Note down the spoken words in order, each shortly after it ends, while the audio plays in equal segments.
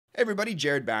Hey everybody,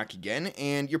 Jared back again,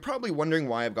 and you're probably wondering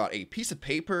why I've got a piece of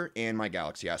paper and my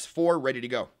Galaxy S4 ready to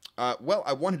go. Well,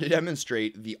 I wanted to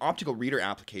demonstrate the Optical Reader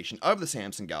application of the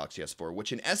Samsung Galaxy S4,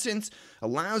 which in essence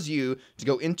allows you to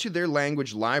go into their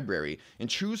language library and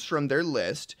choose from their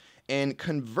list and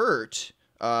convert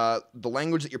the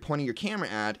language that you're pointing your camera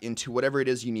at into whatever it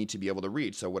is you need to be able to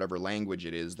read. So whatever language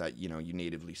it is that you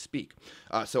natively speak.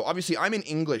 So obviously I'm in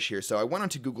English here, so I went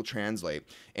onto Google Translate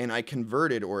and I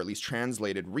converted, or at least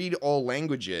translated, read all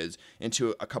languages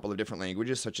into a couple of different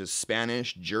languages such as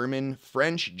Spanish, German,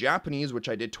 French, Japanese, which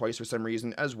I did twice for some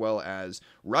reason, as well as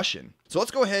Russian. So let's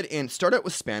go ahead and start out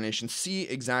with Spanish and see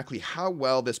exactly how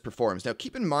well this performs. Now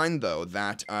keep in mind though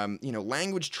that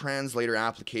language translator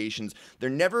applications, they're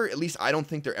never, at least I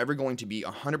don't think they're ever going to be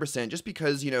 100%, just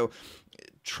because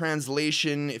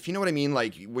translation, if you know what I mean,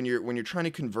 like when you're trying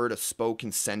to convert a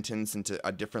spoken sentence into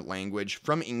a different language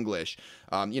from English,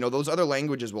 those other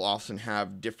languages will often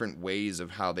have different ways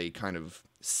of how they kind of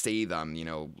say them,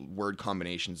 word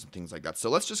combinations and things like that. So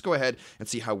let's just go ahead and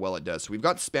see how well it does. So we've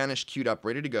got Spanish queued up,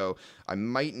 ready to go. I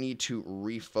might need to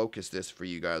refocus this for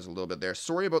you guys a little bit there.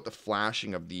 Sorry about the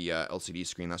flashing of the LCD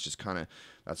screen. That's just kind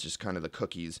of the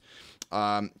cookies.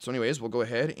 So anyways, we'll go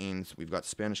ahead and we've got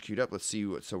Spanish queued up. Let's see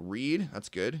what, so read, that's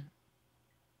good.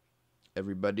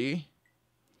 Everybody,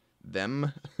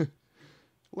 them,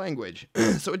 language.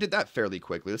 So it did that fairly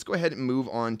quickly. Let's go ahead and move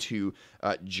on to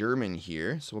German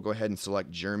here. So we'll go ahead and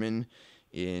select German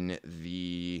in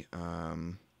the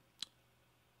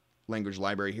language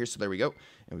library here. So there we go.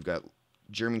 And we've got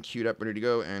German queued up, ready to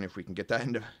go. And if we can get that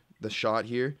into the shot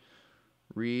here,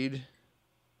 read,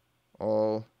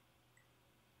 all,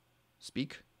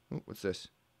 speak. Oh, what's this?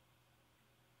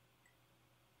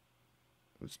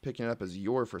 I was picking it up as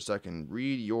your for a second.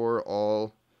 Read, your,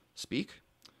 all, speak.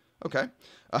 Okay,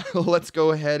 let's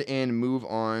go ahead and move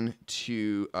on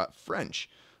to French.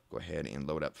 Go ahead and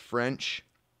load up French.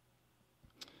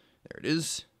 There it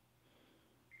is.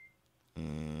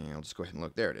 And I'll just go ahead and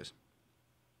look. There it is.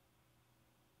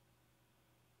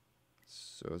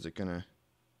 So is it gonna,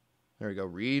 there we go,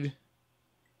 read,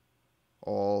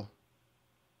 all,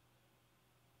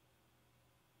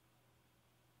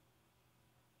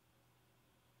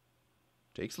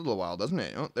 takes a little while, doesn't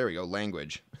it? Oh, there we go,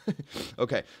 language.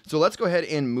 Okay, so let's go ahead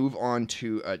and move on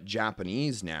to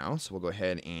Japanese now. So we'll go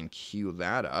ahead and queue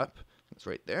that up. That's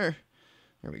right there.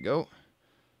 There we go.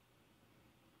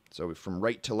 So from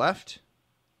right to left,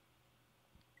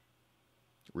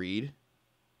 read.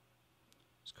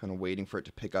 Just kind of waiting for it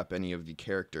to pick up any of the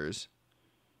characters.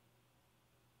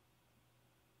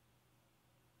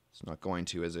 It's not going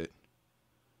to, is it?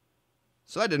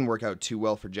 So that didn't work out too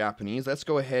well for Japanese. Let's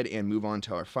go ahead and move on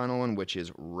to our final one, which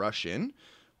is Russian.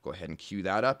 Go ahead and queue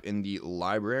that up in the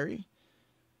library.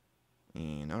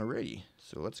 And alrighty,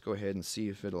 so let's go ahead and see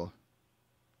if it'll...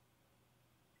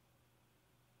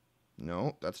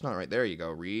 No, that's not right. There you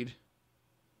go, read.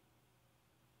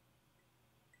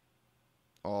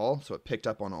 All, so it picked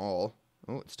up on all.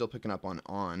 Oh, it's still picking up on.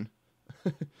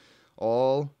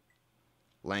 All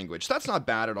language. So that's not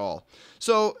bad at all.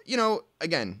 So,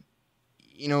 again...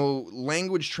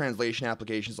 language translation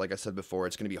applications, like I said before,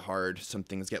 it's going to be hard. Some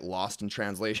things get lost in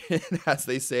translation, as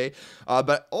they say.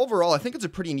 But overall, I think it's a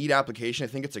pretty neat application. I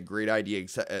think it's a great idea,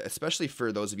 especially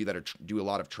for those of you that do a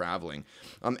lot of traveling.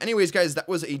 Anyways, guys, that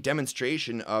was a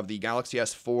demonstration of the Galaxy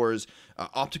S4's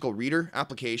Optical Reader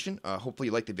application. Hopefully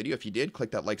you liked the video. If you did,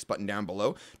 click that likes button down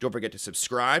below. Don't forget to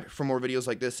subscribe for more videos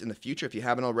like this in the future if you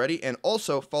haven't already. And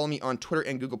also follow me on Twitter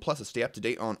and Google Plus to stay up to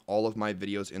date on all of my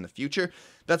videos in the future.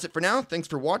 That's it for now. Thanks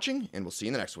for watching, and we'll see you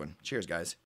in the next one. Cheers, guys.